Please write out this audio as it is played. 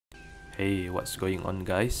Hey, what's going on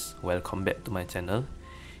guys? Welcome back to my channel.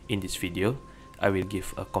 In this video, I will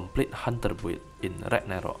give a complete hunter build in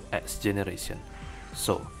Ragnarok X Generation.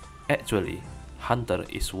 So, actually, hunter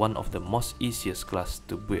is one of the most easiest class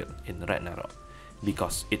to build in Ragnarok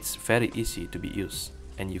because it's very easy to be used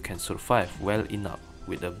and you can survive well enough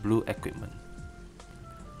with the blue equipment.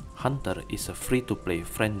 Hunter is a free-to-play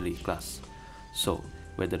friendly class, so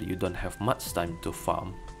whether you don't have much time to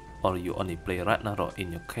farm or you only play Ragnarok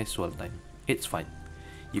in your casual time, it's fine.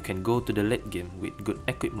 You can go to the late game with good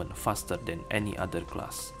equipment faster than any other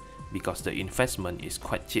class, because the investment is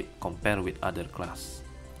quite cheap compared with other class.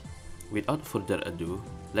 Without further ado,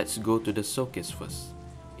 let's go to the showcase first.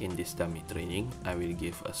 In this dummy training, I will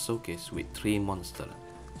give a showcase with 3 monsters,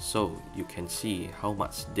 so you can see how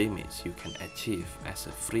much damage you can achieve as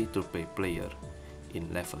a free-to-play player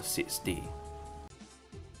in level 60.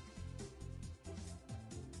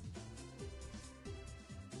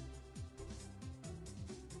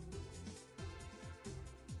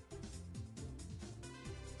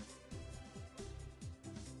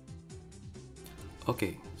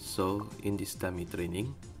 Okay, so in this dummy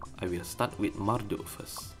training, I will start with Marduk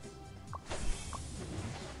first.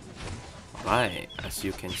 Right, as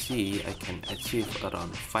you can see, I can achieve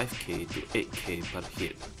around 5k to 8k per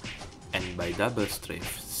hit, and by double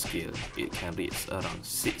strafe skill, it can reach around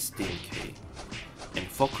 16k, and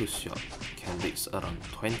focus shot can reach around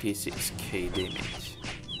 26k damage.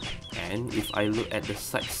 And if I look at the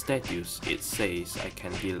side status, it says I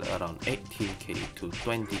can deal around 18k to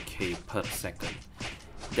 20k per second.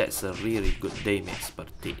 That's a really good damage per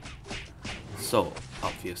tick. So,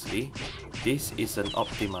 obviously, this is an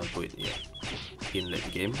optimal build yet. In late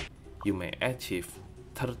game, you may achieve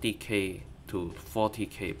 30k to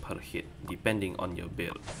 40k per hit depending on your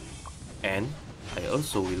build. And I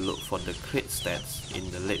also will look for the crit stats in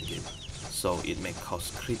the late game, so it may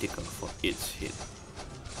cause critical for each hit.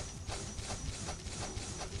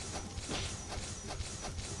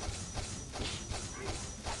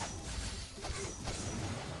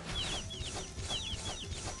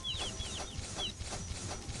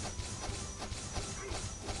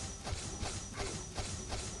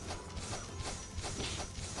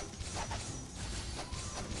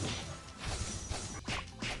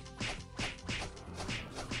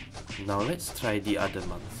 Now let's try the other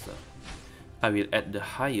monster. I will add the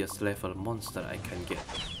highest level monster I can get.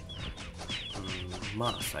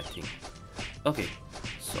 Mars, I think. Okay,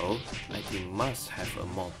 so I think Mars have a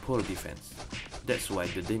more poor defense. That's why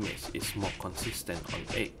the damage is more consistent on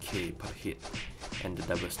 8k per hit, and the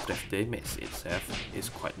double strafe damage itself is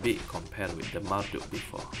quite big compared with the Marduk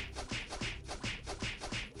before.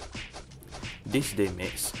 This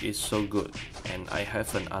damage is so good, and I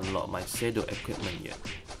haven't unlocked my shadow equipment yet.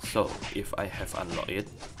 So, if I have unlocked it,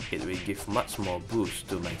 it will give much more boost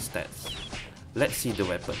to my stats. Let's see the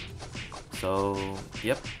weapon. So,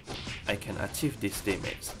 yep, I can achieve this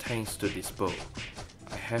damage thanks to this bow.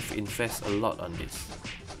 I have invested a lot on this.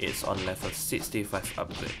 It's on level 65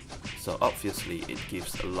 upgrade, so obviously it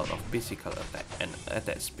gives a lot of physical attack and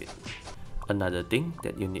attack speed. Another thing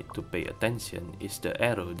that you need to pay attention is the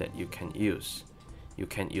arrow that you can use. You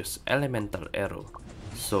can use elemental arrow.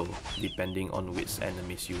 So, depending on which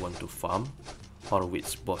enemies you want to farm, or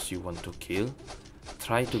which boss you want to kill,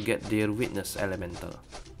 try to get their weakness elemental,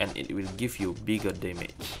 and it will give you bigger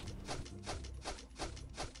damage.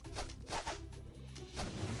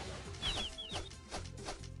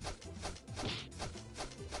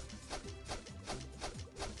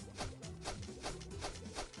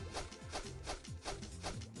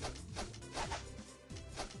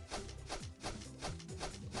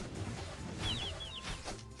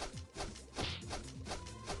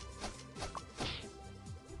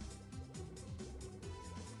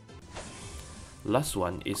 Last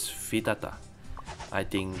one is Vitata. I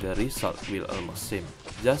think the result will almost same,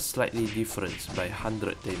 just slightly different by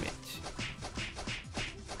 100 damage.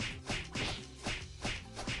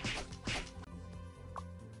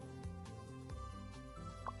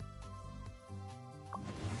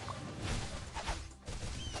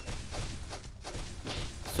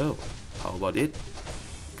 So, how about it?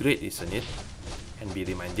 Great, isn't it? And be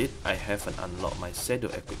reminded, I haven't unlocked my shadow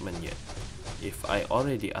equipment yet. If I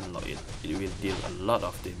already unlock it, it will deal a lot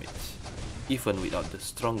of damage, even without the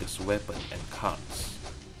strongest weapon and cards.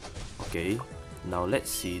 Okay, now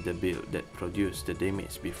let's see the build that produced the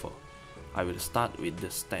damage before. I will start with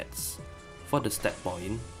the stats. For the stat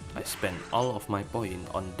point, I spend all of my point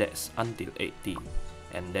on dex until 80,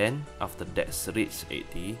 and then after dex reach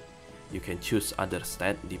 80, you can choose other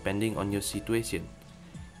stat depending on your situation.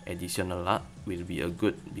 Additional luck will be a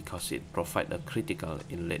good because it provides a critical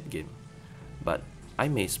in late game. But I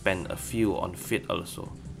may spend a few on feet also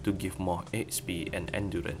to give more HP and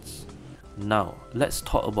endurance. Now let's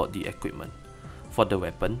talk about the equipment. For the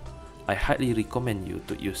weapon, I highly recommend you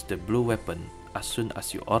to use the blue weapon as soon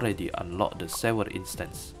as you already unlock the Sewer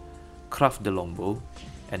instance. Craft the longbow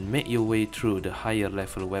and make your way through the higher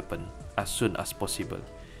level weapon as soon as possible,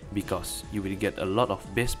 because you will get a lot of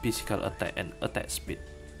base physical attack and attack speed.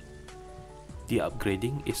 The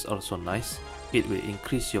upgrading is also nice. It will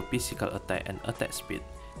increase your physical attack and attack speed,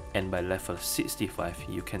 and by level 65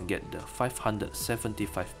 you can get the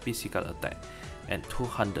 575 physical attack and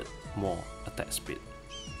 200 more attack speed.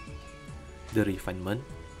 The refinement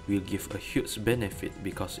will give a huge benefit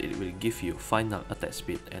because it will give you final attack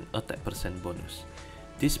speed and attack percent bonus.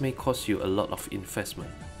 This may cost you a lot of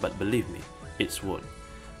investment, but believe me, it's worth.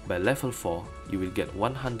 By level 4, you will get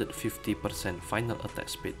 150% final attack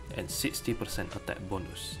speed and 60% attack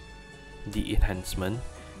bonus. The enhancement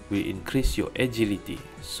will increase your agility,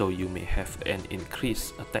 so you may have an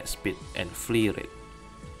increased attack speed and flee rate.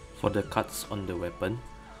 For the cuts on the weapon,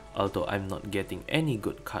 although I'm not getting any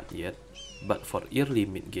good cut yet, but for early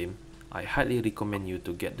mid-game, I highly recommend you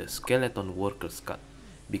to get the Skeleton Workers cut,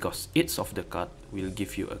 because each of the cut will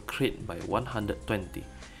give you a crit by 120,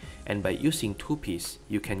 and by using 2 pieces,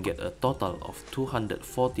 you can get a total of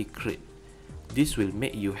 240 crit. This will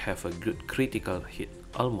make you have a good critical hit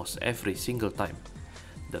almost every single time.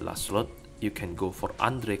 The last slot, you can go for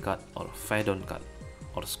Andre cut or Phaedon cut,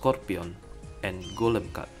 or Scorpion and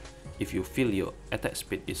Golem cut if you feel your attack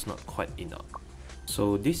speed is not quite enough.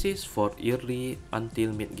 So this is for early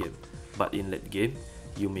until mid game, but in late game,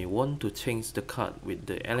 you may want to change the cut with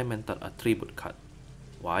the elemental attribute cut.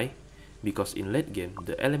 Why? Because in late game,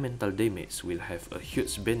 the elemental damage will have a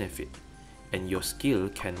huge benefit, and your skill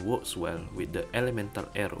can work well with the elemental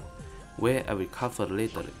arrow, where I will cover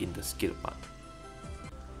later in the skill part.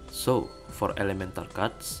 So, for elemental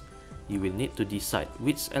cuts, you will need to decide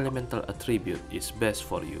which elemental attribute is best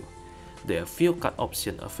for you. There are few cut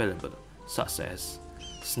options available, such as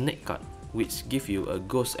Snake cut, which give you a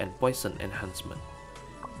ghost and poison enhancement,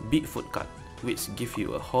 Bigfoot cut, which give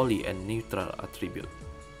you a holy and neutral attribute,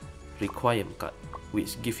 Requiem cut,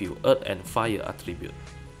 which give you earth and fire attribute.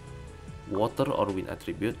 Water or wind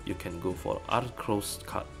attribute, you can go for Arcross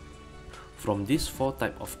cut. From these 4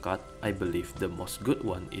 types of cut, I believe the most good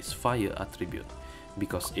one is fire attribute,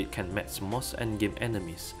 because it can match most endgame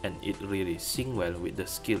enemies and it really sync well with the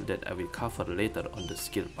skill that I will cover later on the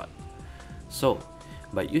skill part. So,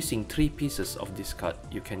 by using 3 pieces of this cut,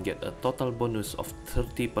 you can get a total bonus of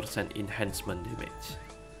 30% enhancement damage.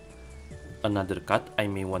 Another cut I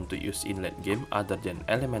may want to use in late game other than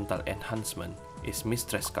elemental enhancement is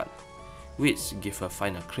Mistress cut, which give a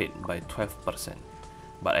final crit by 12%.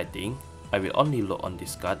 But I think I will only load on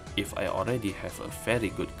this cut if I already have a very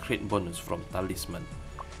good crit bonus from Talisman,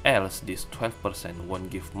 else this 12% won't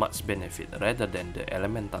give much benefit rather than the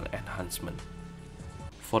elemental enhancement.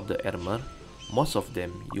 For the armor, most of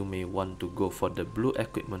them you may want to go for the blue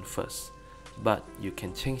equipment first, but you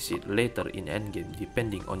can change it later in endgame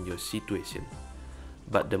depending on your situation.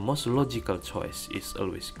 But the most logical choice is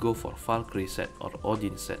always go for Valkyrie set or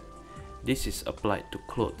Odin set. This is applied to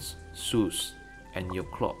clothes, shoes, and your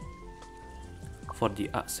cloak. For the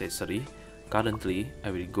accessory, currently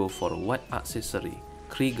I will go for white accessory,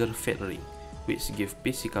 Krieger Fate Ring, which give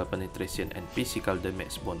physical penetration and physical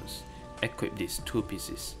damage bonus. Equip these 2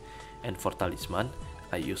 pieces. And for talisman,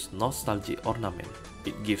 I use Nostalgic Ornament.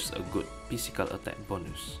 It gives a good physical attack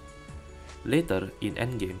bonus. Later in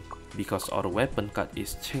endgame, because our weapon cut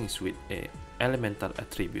is changed with a elemental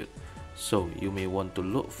attribute, so you may want to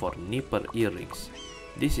look for Nipper earrings.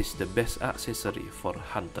 This is the best accessory for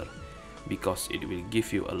hunter, because it will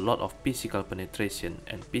give you a lot of physical penetration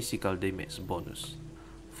and physical damage bonus.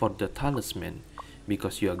 For the talisman,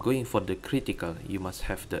 because you are going for the critical, you must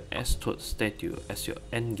have the Astute statue as your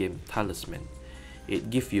endgame talisman.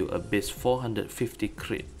 It gives you a base 450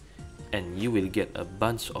 crit, and you will get a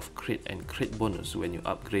bunch of crit and crit bonus when you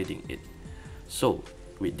upgrading it. So,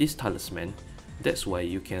 with this talisman, that's why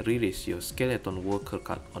you can release your Skeleton Worker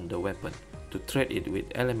cut on the weapon to trade it with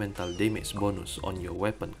elemental damage bonus on your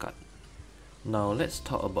weapon cut. Now let's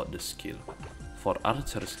talk about the skill. For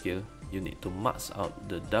archer skill, you need to max out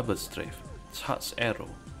the double strafe, charge arrow,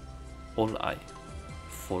 all eye,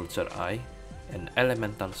 vulture eye, and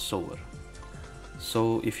elemental sower.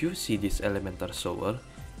 So if you see this elemental sower,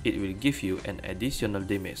 it will give you an additional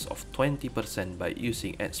damage of 20% by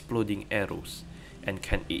using exploding arrows, and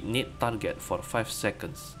can ignite target for 5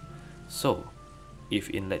 seconds. So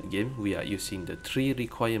if in late game we are using the 3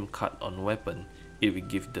 Requiem cut on weapon, it will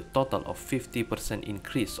give the total of 50%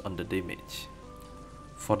 increase on the damage.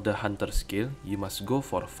 For the hunter skill, you must go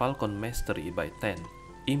for Falcon Mastery by 10,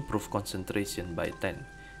 Improve Concentration by 10,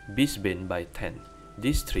 Beast Bane by 10.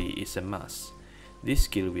 This 3 is a must. This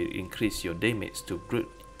skill will increase your damage to brute,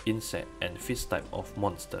 insect and fish type of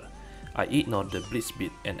monster. I ignore the Blitz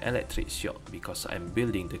Beat and Electric Shock because I am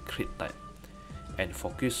building the crit type, and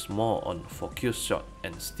focus more on Focus Shot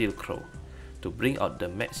and Steel Crow to bring out the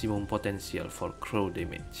maximum potential for crow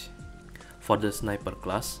damage. For the sniper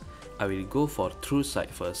class, I will go for True Sight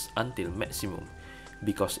first until maximum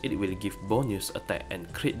because it will give bonus attack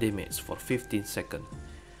and crit damage for 15 seconds.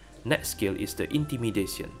 Next skill is the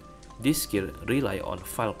Intimidation. This skill rely on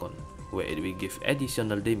Falcon, where it will give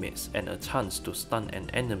additional damage and a chance to stun an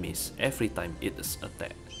enemies every time it is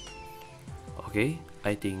attacked. Okay,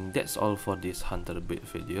 I think that's all for this hunter build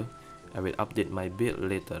video. I will update my build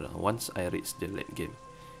later once I reach the late game.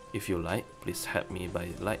 If you like, please help me by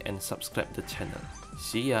like and subscribe the channel.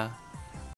 See ya!